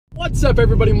What's up,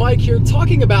 everybody? Mike here,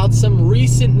 talking about some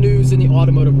recent news in the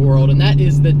automotive world, and that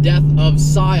is the death of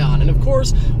Scion. And of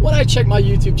course, when I checked my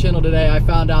YouTube channel today, I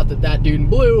found out that that dude in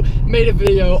blue made a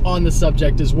video on the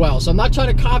subject as well. So I'm not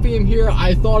trying to copy him here.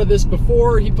 I thought of this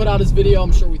before he put out his video.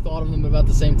 I'm sure we thought of them about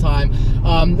the same time.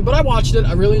 But I watched it,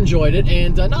 I really enjoyed it,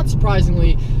 and not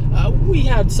surprisingly, we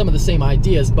had some of the same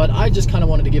ideas, but I just kind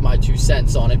of wanted to give my 2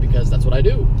 cents on it because that's what I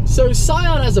do. So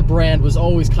Scion as a brand was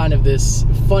always kind of this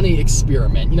funny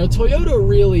experiment. You know, Toyota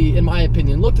really, in my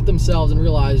opinion, looked at themselves and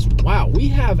realized, wow, we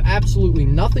have absolutely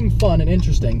nothing fun and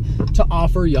interesting to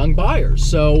offer young buyers.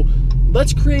 So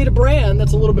let's create a brand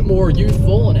that's a little bit more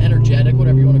youthful and energetic,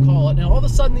 whatever you want to call it. Now all of a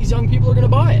sudden these young people are going to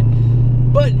buy it.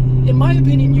 But in my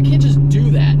opinion, you can't just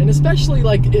do that. And especially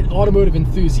like automotive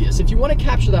enthusiasts, if you want to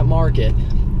capture that market,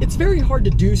 it's very hard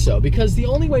to do so because the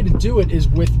only way to do it is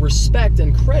with respect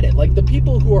and credit. Like the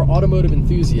people who are automotive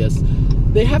enthusiasts,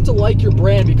 they have to like your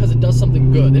brand because it does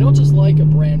something good. They don't just like a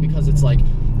brand because it's like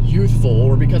youthful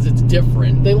or because it's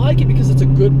different. They like it because it's a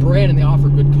good brand and they offer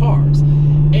good cars.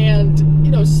 And,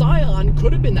 you know, Scion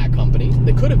could have been that company.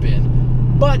 They could have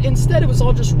been. But instead it was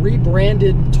all just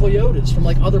rebranded Toyotas from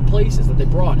like other places that they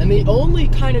brought. And the only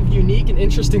kind of unique and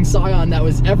interesting Scion that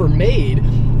was ever made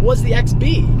was the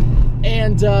XB.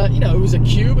 And, you know, it was a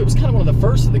Cube. It was kind of one of the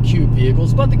first of the Cube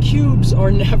vehicles, but the Cubes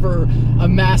are never a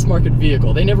mass market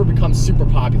vehicle. They never become super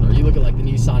popular. You look at like the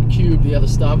Nissan Cube, the other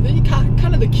stuff,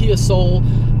 kind of the Kia Soul,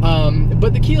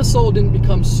 but the Kia Soul didn't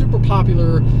become super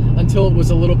popular until it was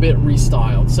a little bit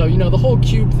restyled. So, you know, the whole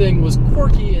Cube thing was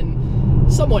quirky and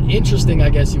somewhat interesting, I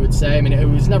guess you would say. I mean, it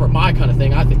was never my kind of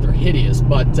thing. I think they're hideous,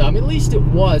 but at least it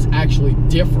was actually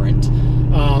different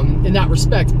in that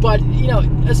respect. But, you know,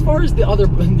 as far as the other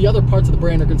parts of the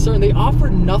brand are concerned, they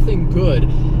offered nothing good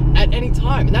at any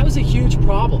time. And that was a huge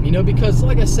problem, you know, because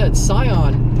like I said,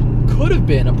 Scion could have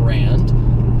been a brand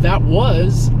that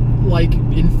was like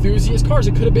enthusiast cars.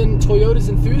 It could have been Toyota's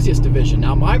enthusiast division.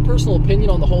 Now, my personal opinion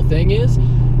on the whole thing is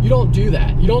you don't do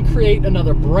that. You don't create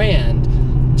another brand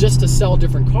just to sell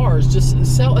different cars. Just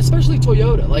sell, especially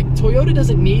Toyota. Like, Toyota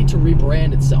doesn't need to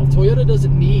rebrand itself. Toyota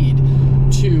doesn't need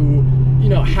to, you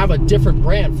know, have a different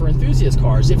brand for enthusiast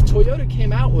cars. If Toyota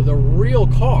came out with a real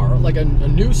car, like a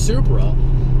new Supra,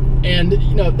 and,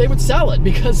 you know, they would sell it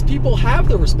because people have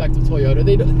the respect of Toyota.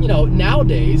 They, you know,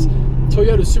 nowadays,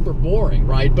 Toyota's super boring,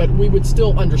 right? But we would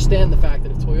still understand the fact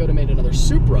that if Toyota made another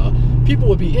Supra, people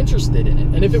would be interested in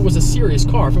it. And if it was a serious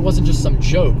car, if it wasn't just some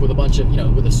joke with a bunch of, you know,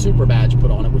 with a Supra badge put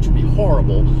on it, which would be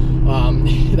horrible,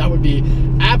 that would be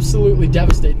absolutely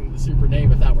devastating to the Supra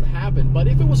name if that would happen. But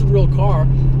if it was a real car,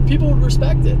 people would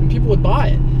respect it and people would buy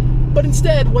it. But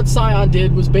instead, what Scion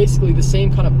did was basically the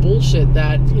same kind of bullshit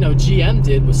that, you know, GM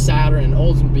did with Saturn and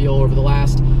Oldsmobile over the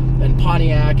last, and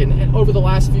Pontiac, and over the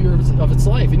last few years of its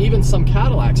life. And even some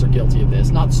Cadillacs are guilty of this,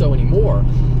 not so anymore,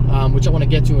 which I want to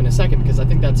get to in a second because I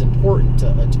think that's important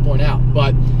to point out.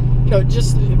 But, you know,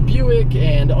 just Buick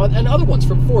and other ones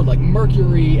from Ford, like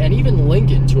Mercury and even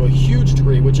Lincoln to a huge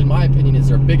degree, which in my opinion is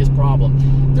their biggest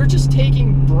problem. They're just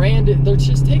taking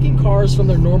cars from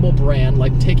their normal brand,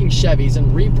 like taking Chevys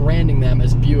and rebranding them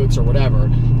as Buicks or whatever,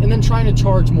 and then trying to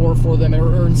charge more for them,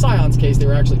 or in Scion's case, they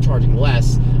were actually charging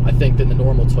less, I think, than the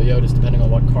normal Toyotas, depending on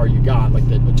what car you got, like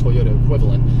the Toyota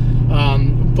equivalent,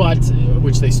 but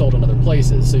which they sold in other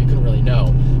places, so you couldn't really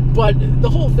know. But the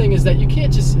whole thing is that you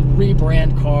can't just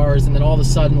rebrand cars and then all of a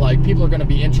sudden, like, people are going to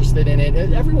be interested in it.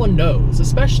 Everyone knows,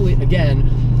 especially, again,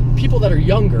 people that are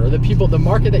younger, the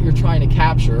market that you're trying to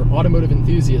capture, automotive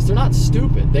enthusiasts, they're not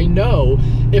stupid. They know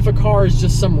if a car is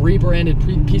just some rebranded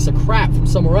piece of crap from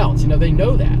somewhere else. You know, they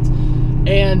know that.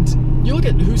 And you look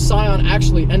at who Scion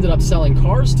actually ended up selling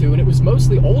cars to, and it was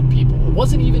mostly old people. It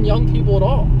wasn't even young people at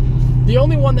all. The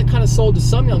only one that kind of sold to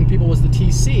some young people was the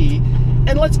TC,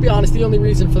 and let's be honest, the only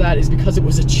reason for that is because it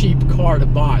was a cheap car to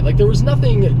buy. Like, there was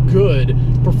nothing good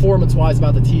performance-wise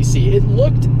about the TC. It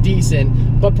looked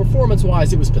decent, but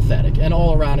performance-wise, it was pathetic. And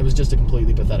all around, it was just a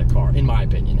completely pathetic car, in my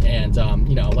opinion. And,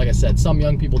 you know, like I said, some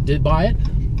young people did buy it.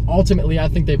 Ultimately, I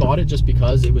think they bought it just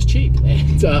because it was cheap.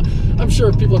 And I'm sure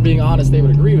if people are being honest, they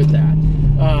would agree with that.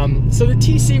 So the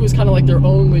TC was kind of like their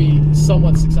only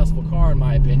somewhat successful car, in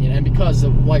my opinion. And because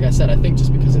of, like I said, I think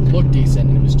just because it looked decent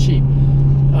and it was cheap.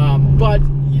 But,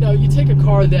 you know, you take a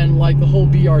car then like the whole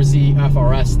BRZ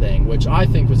FRS thing, which I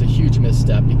think was a huge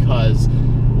misstep because,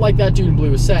 like that dude in blue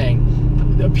was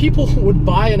saying, people would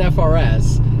buy an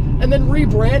FRS and then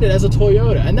rebrand it as a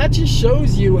Toyota. And that just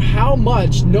shows you how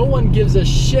much no one gives a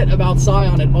shit about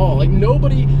Scion at all. Like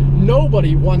nobody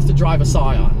wants to drive a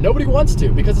Scion. Nobody wants to,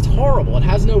 because it's horrible. It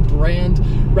has no brand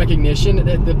recognition.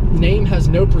 The name has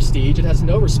no prestige. It has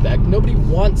no respect. Nobody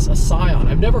wants a Scion.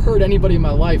 I've never heard anybody in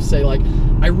my life say like,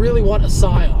 I really want a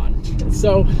Scion.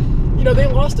 So, you know, they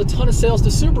lost a ton of sales to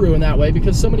Subaru in that way,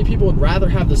 because so many people would rather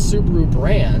have the Subaru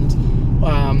brand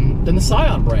than the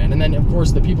Scion brand. And then, of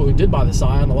course, the people who did buy the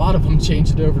Scion, a lot of them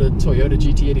changed it over to Toyota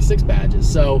GT86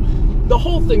 badges. So the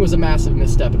whole thing was a massive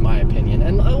misstep, in my opinion.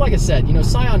 And like I said, you know,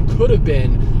 Scion could have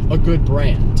been a good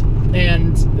brand.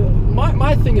 And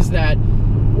my thing is that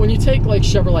when you take like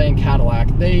Chevrolet and Cadillac,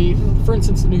 they, for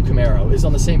instance, the new Camaro is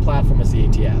on the same platform as the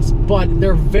ATS, but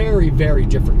they're very, very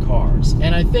different cars.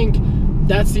 And I think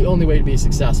that's the only way to be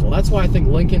successful. That's why I think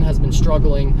Lincoln has been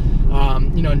struggling.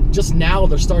 You know, just now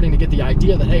they're starting to get the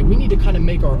idea that, hey, we need to kind of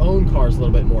make our own cars a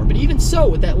little bit more. But even so,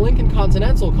 with that Lincoln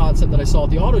Continental concept that I saw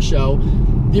at the auto show,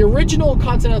 the original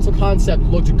Continental concept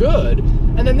looked good,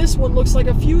 and then this one looks like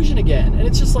a Fusion again. And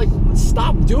it's just like,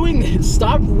 stop doing this.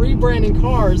 Stop rebranding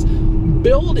cars.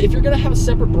 Build, if you're going to have a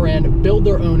separate brand, build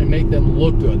their own and make them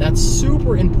look good. That's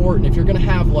super important. If you're going to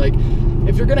have like,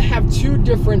 if you're going to have two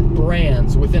different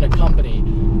brands within a company,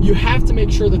 you have to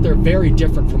make sure that they're very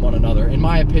different from one another, in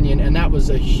my opinion, and that was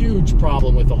a huge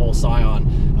problem with the whole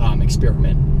Scion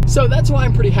experiment. So that's why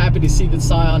I'm pretty happy to see that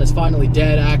Scion is finally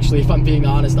dead, actually, if I'm being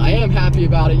honest. I am happy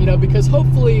about it, you know, because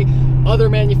hopefully other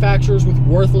manufacturers with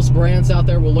worthless brands out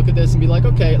there will look at this and be like,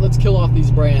 okay, let's kill off these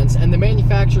brands. And the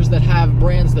manufacturers that have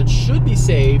brands that should be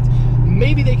saved,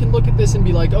 maybe they can look at this and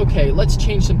be like, okay, let's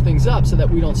change some things up so that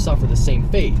we don't suffer the same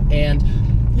fate. And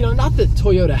you know, not that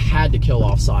Toyota had to kill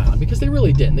off Scion, because they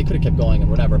really didn't. They could have kept going and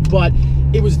whatever, but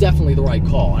it was definitely the right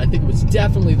call. I think it was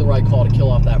definitely the right call to kill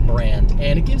off that brand,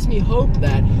 and it gives me hope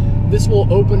that this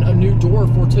will open a new door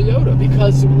for Toyota,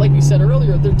 because like we said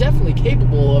earlier, they're definitely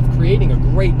capable of creating a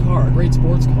great car, a great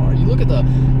sports car. You look at the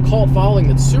cult following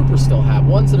that Supras still have.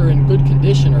 Ones that are in good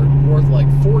condition are worth like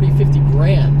 40, 50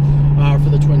 grand for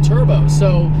the twin turbo.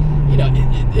 So, you know,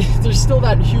 there's still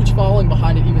that huge following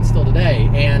behind it even still today.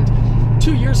 And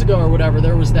 2 years ago or whatever,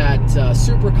 there was that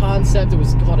Supra concept. It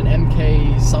was called an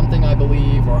MK something, I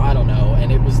believe, or I don't know.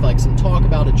 And it was like some talk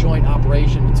about a joint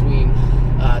operation between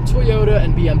Toyota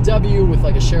and BMW with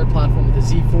like a shared platform with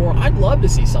the Z4. I'd love to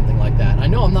see something like that. I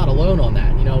know I'm not alone on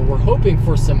that. You know, we're hoping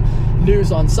for some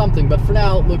news on something, but for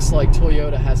now it looks like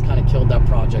Toyota has kind of killed that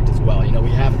project as well. You know,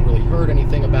 we haven't really heard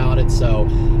anything about it, so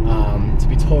to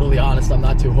be totally honest, I'm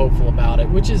not too hopeful about it,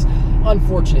 which is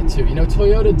unfortunate too. You know,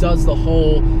 Toyota does the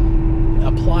whole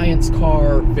appliance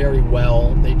car very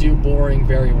well. They do boring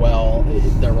very well.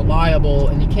 They're reliable,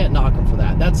 and you can't knock them for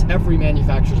that. That's every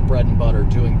manufacturer's bread and butter.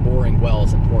 Doing boring well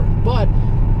is important, but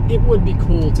it would be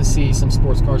cool to see some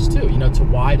sports cars too, you know, to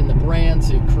widen the brand,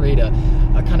 to create a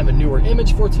kind of a newer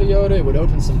image for Toyota. It would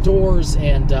open some doors,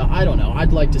 and I don't know,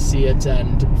 I'd like to see it.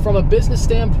 And from a business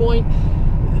standpoint,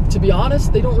 to be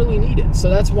honest, they don't really need it. So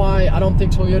that's why I don't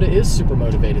think Toyota is super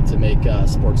motivated to make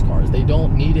sports cars. They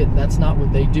don't need it. That's not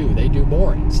what they do. They do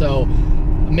boring. So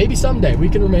maybe someday we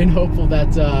can remain hopeful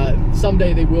that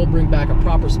someday they will bring back a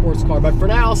proper sports car. But for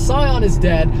now, Scion is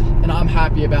dead, and I'm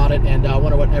happy about it, and I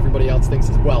wonder what everybody else thinks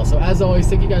as well. So as always,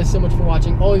 thank you guys so much for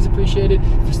watching. Always appreciate it.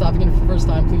 If you're stopping in for the first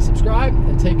time, please subscribe,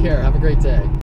 and take care. Have a great day.